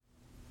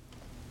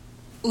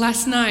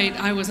Last night,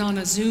 I was on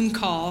a Zoom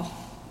call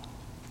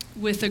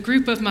with a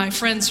group of my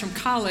friends from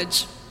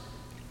college.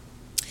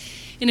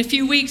 In a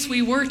few weeks,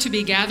 we were to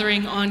be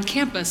gathering on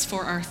campus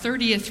for our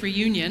 30th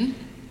reunion,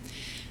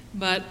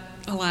 but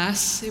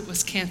alas, it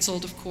was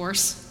canceled, of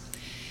course.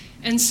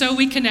 And so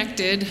we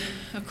connected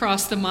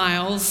across the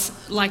miles,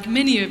 like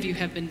many of you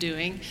have been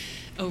doing,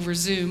 over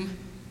Zoom.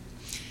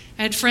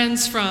 I had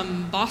friends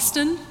from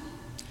Boston,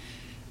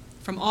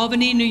 from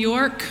Albany, New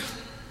York,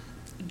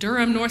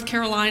 Durham, North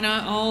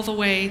Carolina, all the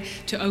way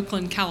to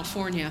Oakland,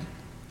 California.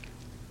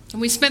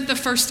 And we spent the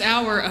first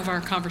hour of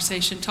our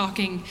conversation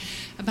talking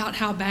about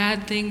how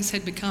bad things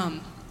had become.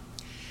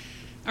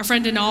 Our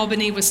friend in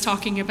Albany was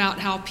talking about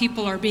how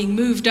people are being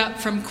moved up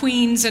from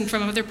Queens and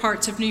from other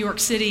parts of New York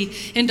City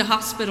into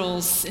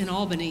hospitals in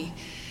Albany.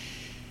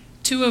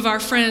 Two of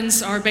our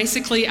friends are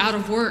basically out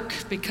of work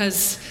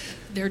because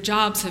their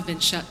jobs have been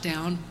shut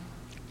down.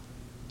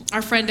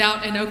 Our friend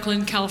out in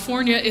Oakland,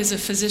 California is a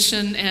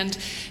physician and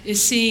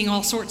is seeing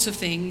all sorts of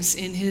things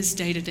in his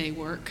day-to-day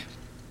work.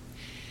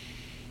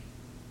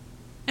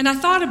 And I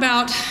thought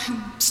about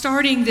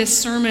starting this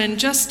sermon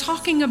just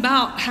talking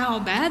about how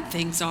bad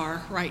things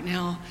are right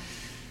now.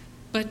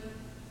 But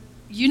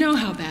you know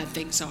how bad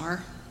things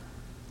are.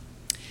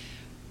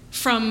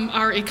 From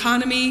our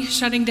economy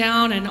shutting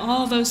down and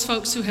all those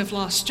folks who have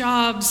lost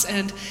jobs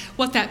and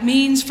what that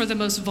means for the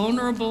most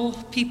vulnerable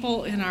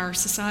people in our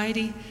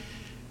society,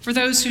 for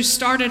those who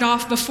started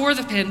off before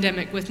the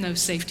pandemic with no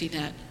safety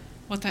net,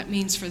 what that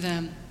means for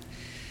them.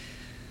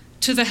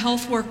 To the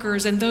health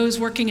workers and those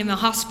working in the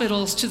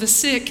hospitals, to the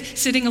sick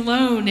sitting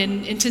alone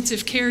in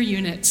intensive care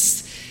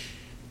units.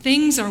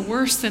 Things are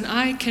worse than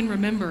I can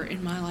remember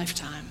in my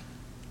lifetime.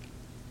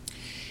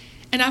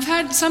 And I've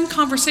had some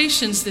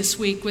conversations this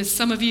week with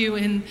some of you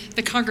in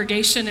the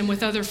congregation and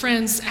with other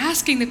friends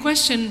asking the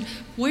question,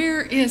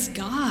 where is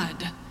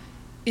God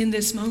in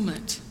this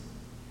moment?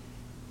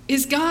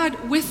 Is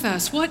God with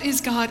us? What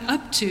is God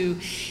up to?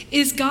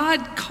 Is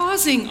God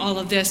causing all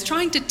of this,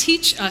 trying to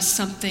teach us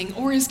something,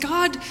 or is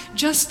God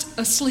just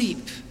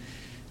asleep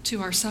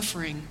to our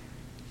suffering?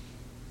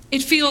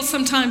 It feels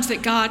sometimes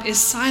that God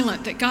is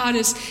silent, that God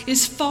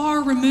is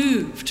far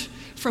removed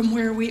from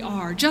where we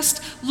are,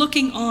 just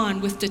looking on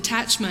with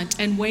detachment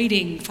and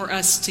waiting for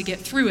us to get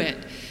through it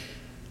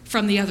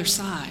from the other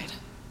side.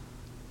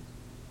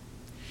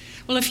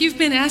 Well, if you've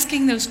been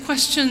asking those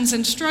questions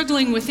and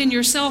struggling within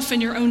yourself and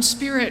your own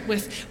spirit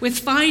with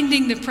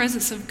finding the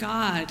presence of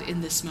God in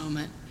this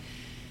moment,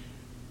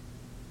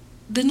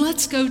 then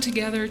let's go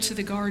together to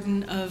the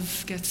Garden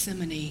of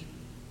Gethsemane.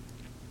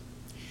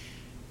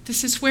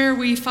 This is where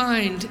we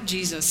find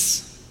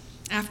Jesus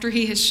after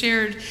he has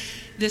shared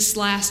this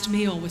last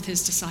meal with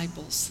his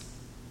disciples.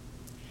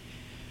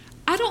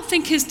 I don't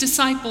think his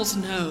disciples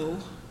know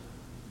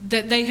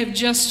that they have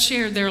just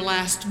shared their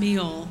last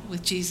meal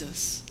with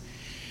Jesus.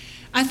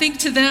 I think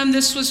to them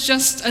this was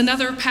just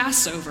another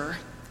Passover.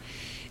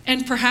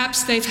 And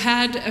perhaps they've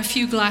had a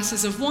few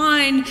glasses of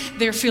wine,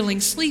 they're feeling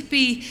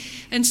sleepy,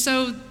 and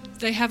so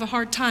they have a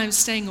hard time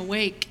staying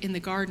awake in the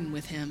garden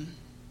with him.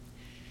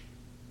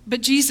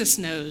 But Jesus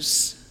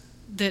knows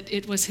that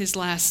it was his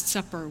last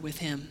supper with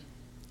him.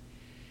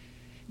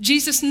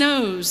 Jesus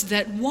knows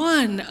that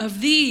one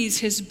of these,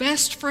 his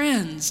best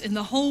friends in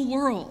the whole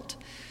world,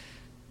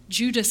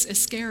 Judas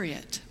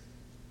Iscariot,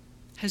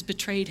 has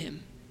betrayed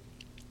him.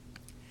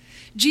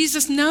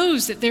 Jesus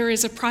knows that there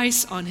is a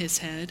price on his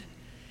head.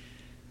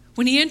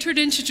 When he entered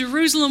into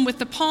Jerusalem with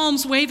the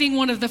palms waving,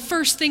 one of the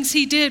first things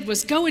he did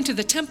was go into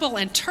the temple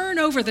and turn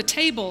over the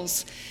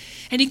tables.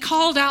 And he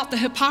called out the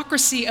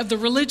hypocrisy of the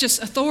religious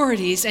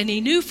authorities, and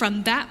he knew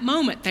from that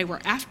moment they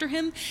were after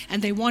him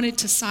and they wanted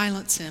to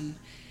silence him,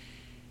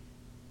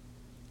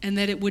 and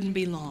that it wouldn't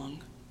be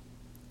long.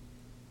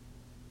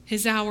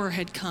 His hour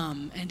had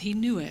come, and he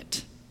knew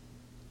it.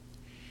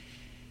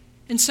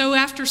 And so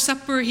after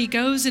supper, he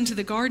goes into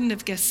the Garden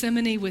of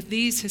Gethsemane with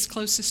these, his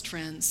closest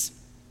friends.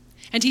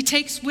 And he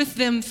takes with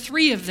them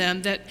three of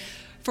them that,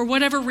 for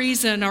whatever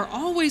reason, are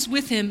always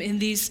with him in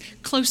these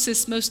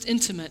closest, most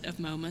intimate of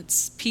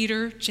moments,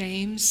 Peter,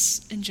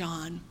 James, and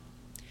John.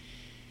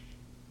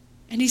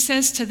 And he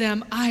says to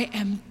them, I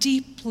am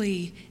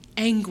deeply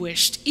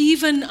anguished,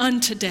 even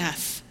unto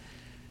death.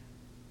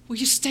 Will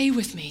you stay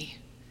with me?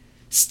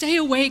 Stay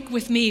awake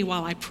with me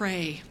while I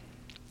pray.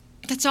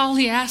 That's all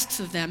he asks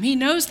of them. He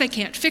knows they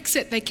can't fix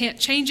it, they can't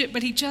change it,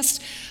 but he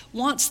just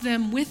wants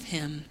them with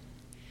him.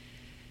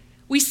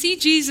 We see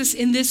Jesus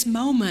in this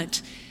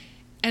moment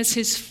as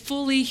his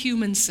fully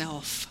human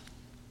self.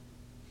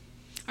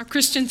 Our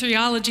Christian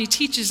theology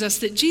teaches us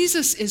that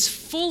Jesus is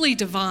fully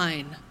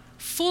divine,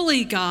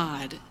 fully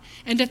God,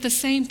 and at the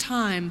same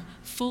time,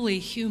 fully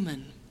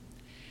human.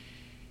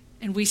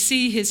 And we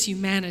see his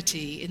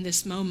humanity in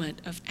this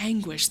moment of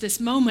anguish,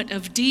 this moment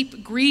of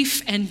deep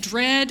grief and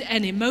dread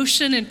and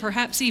emotion and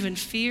perhaps even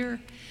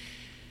fear.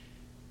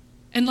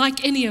 And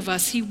like any of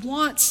us, he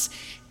wants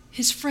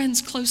his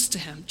friends close to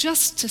him,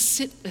 just to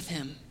sit with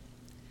him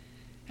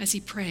as he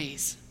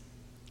prays.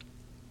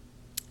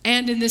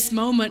 And in this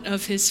moment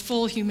of his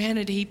full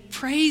humanity, he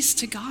prays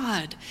to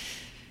God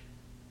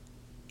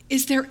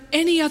is there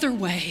any other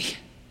way?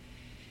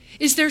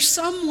 Is there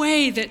some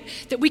way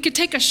that we could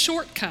take a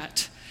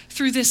shortcut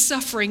through this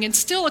suffering and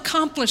still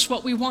accomplish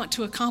what we want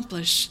to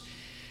accomplish?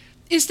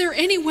 Is there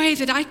any way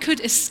that I could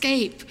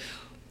escape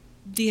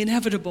the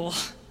inevitable,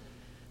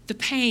 the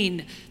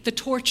pain, the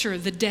torture,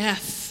 the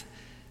death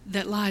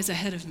that lies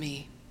ahead of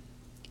me?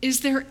 Is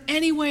there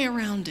any way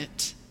around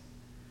it?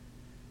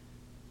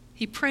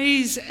 He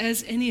prays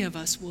as any of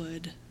us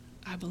would,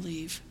 I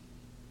believe.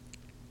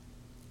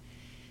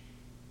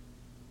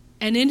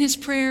 And in his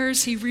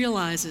prayers, he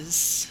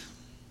realizes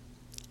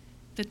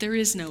that there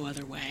is no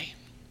other way.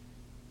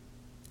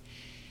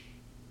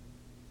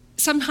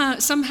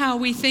 Somehow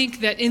we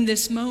think that in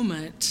this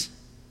moment,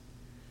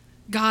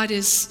 God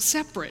is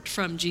separate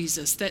from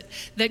Jesus,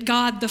 that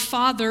God the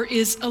Father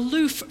is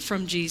aloof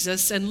from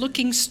Jesus and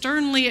looking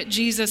sternly at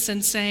Jesus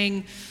and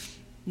saying,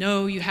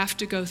 no, you have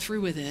to go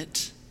through with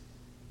it.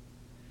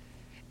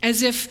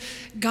 As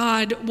if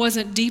God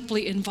wasn't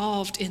deeply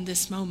involved in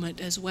this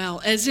moment as well,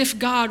 as if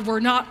God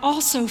were not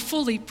also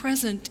fully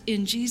present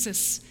in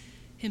Jesus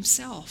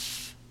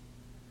himself.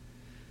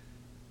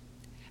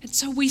 And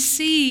so we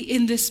see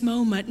in this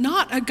moment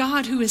not a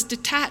God who is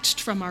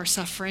detached from our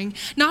suffering,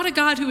 not a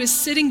God who is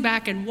sitting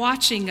back and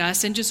watching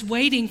us and just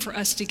waiting for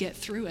us to get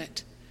through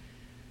it,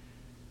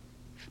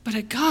 but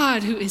a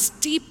God who is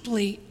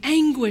deeply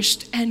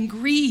anguished and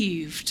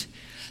grieved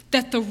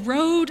that the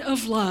road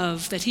of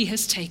love that he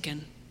has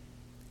taken,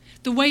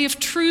 the way of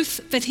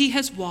truth that he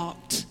has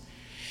walked,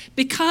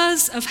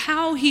 because of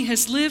how he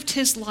has lived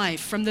his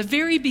life from the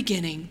very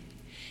beginning,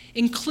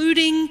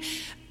 including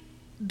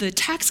the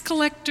tax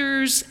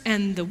collectors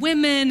and the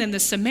women and the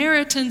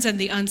Samaritans and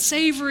the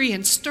unsavory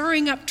and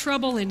stirring up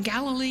trouble in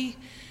Galilee,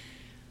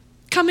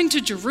 coming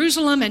to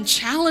Jerusalem and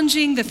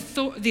challenging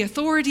the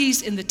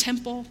authorities in the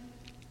temple,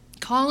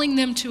 calling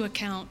them to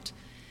account,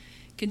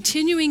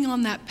 continuing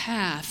on that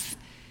path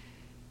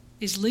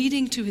is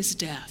leading to his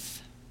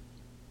death.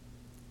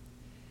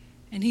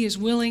 And he is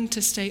willing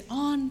to stay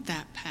on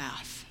that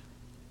path.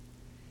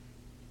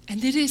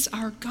 And it is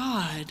our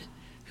God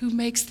who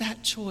makes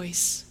that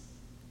choice.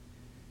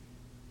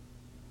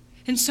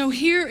 And so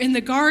here in the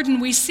garden,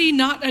 we see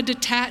not a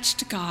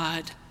detached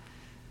God,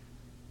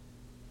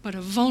 but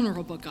a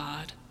vulnerable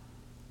God,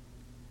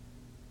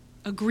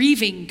 a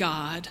grieving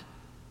God,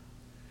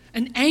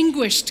 an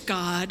anguished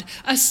God,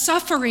 a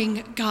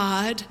suffering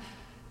God,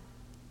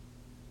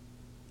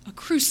 a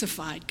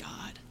crucified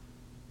God.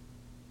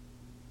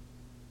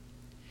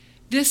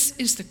 This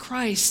is the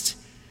Christ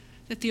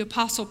that the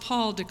Apostle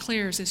Paul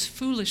declares as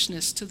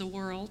foolishness to the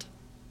world.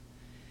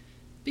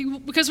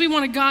 Because we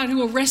want a God who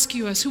will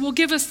rescue us, who will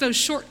give us those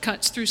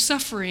shortcuts through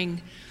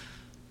suffering.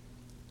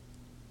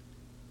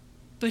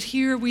 But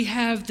here we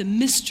have the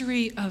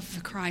mystery of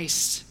the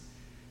Christ,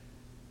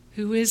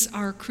 who is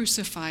our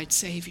crucified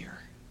Savior.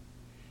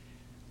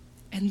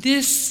 And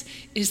this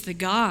is the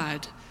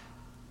God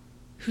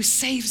who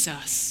saves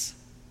us.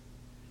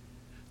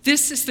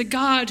 This is the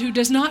God who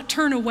does not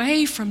turn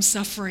away from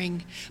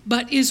suffering,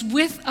 but is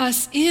with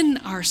us in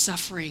our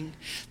suffering.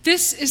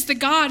 This is the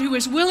God who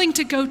is willing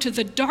to go to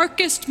the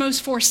darkest,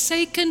 most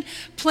forsaken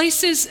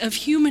places of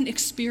human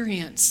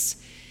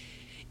experience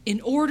in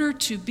order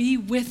to be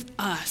with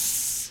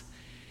us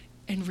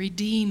and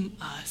redeem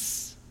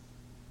us.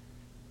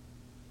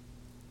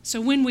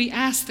 So when we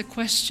ask the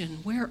question,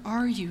 where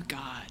are you,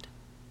 God?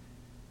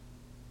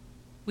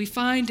 We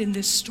find in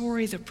this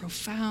story the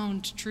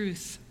profound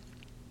truth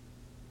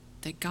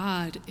that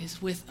God is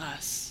with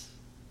us.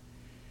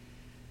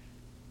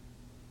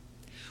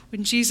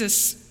 When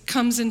Jesus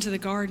comes into the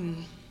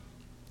garden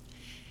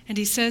and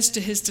he says to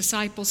his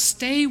disciples,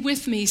 "Stay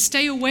with me,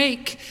 stay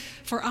awake,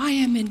 for I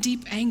am in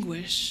deep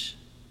anguish."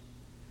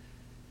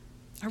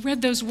 I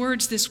read those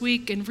words this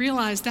week and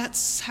realized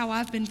that's how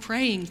I've been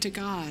praying to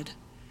God.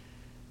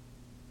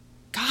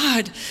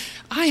 God,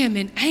 I am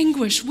in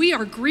anguish. We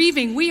are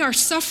grieving. We are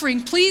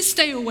suffering. Please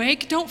stay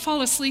awake. Don't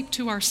fall asleep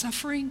to our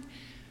suffering.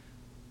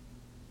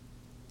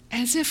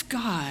 As if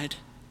God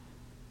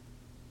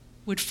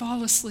would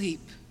fall asleep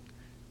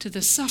to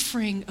the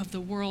suffering of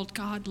the world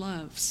God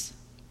loves.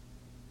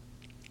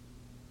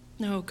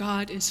 No,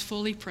 God is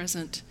fully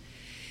present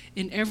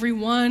in every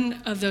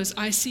one of those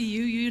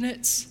ICU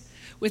units,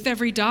 with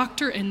every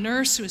doctor and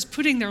nurse who is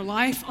putting their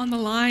life on the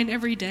line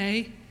every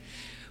day,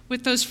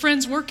 with those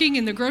friends working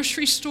in the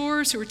grocery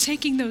stores who are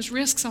taking those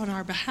risks on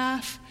our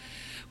behalf,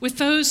 with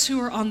those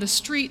who are on the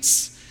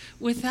streets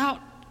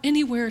without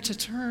anywhere to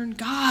turn.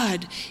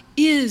 God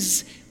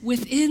is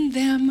within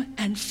them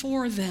and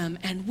for them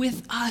and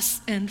with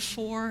us and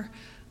for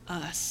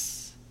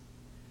us.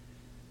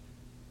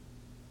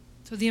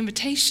 So the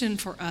invitation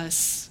for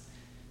us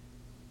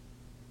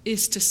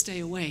is to stay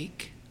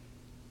awake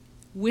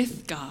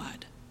with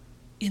God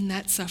in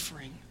that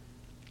suffering,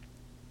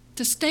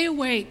 to stay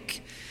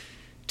awake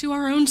to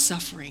our own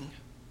suffering,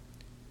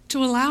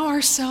 to allow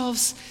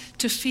ourselves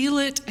to feel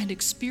it and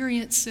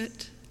experience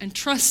it and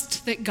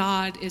trust that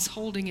God is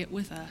holding it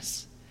with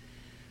us.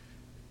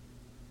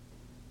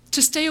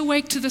 to stay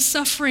awake to the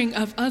suffering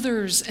of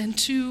others and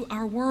to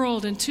our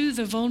world and to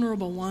the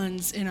vulnerable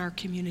ones in our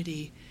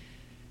community,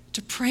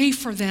 to pray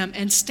for them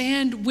and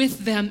stand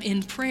with them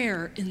in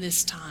prayer in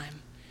this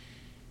time,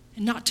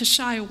 and not to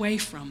shy away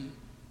from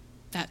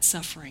that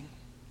suffering.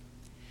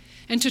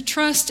 And to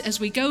trust as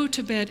we go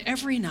to bed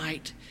every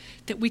night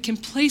that we can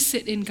place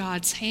it in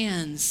God's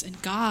hands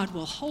and God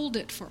will hold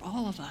it for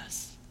all of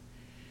us.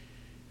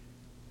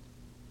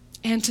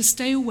 And to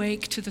stay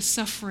awake to the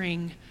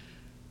suffering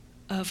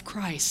of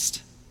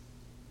Christ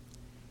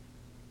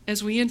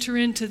as we enter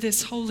into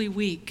this Holy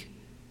Week,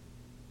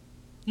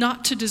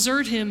 not to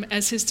desert him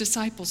as his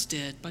disciples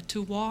did, but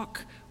to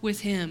walk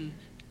with him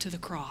to the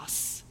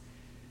cross,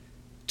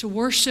 to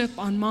worship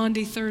on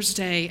Maundy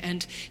Thursday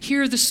and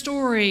hear the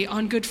story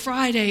on Good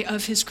Friday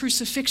of his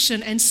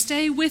crucifixion and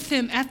stay with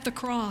him at the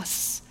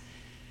cross,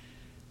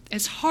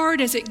 as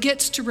hard as it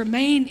gets to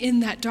remain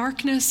in that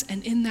darkness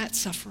and in that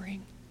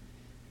suffering.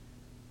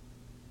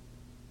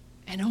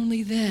 And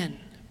only then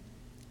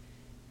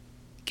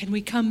can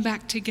we come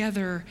back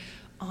together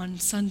on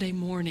Sunday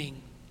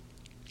morning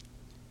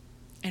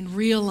and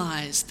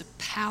realize the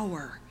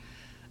power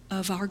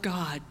of our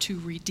God to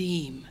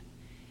redeem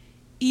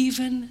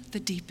even the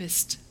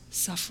deepest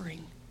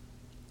suffering.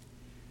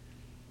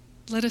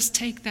 Let us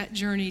take that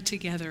journey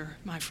together,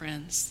 my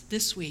friends,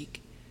 this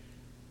week,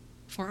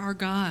 for our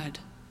God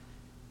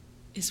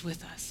is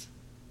with us.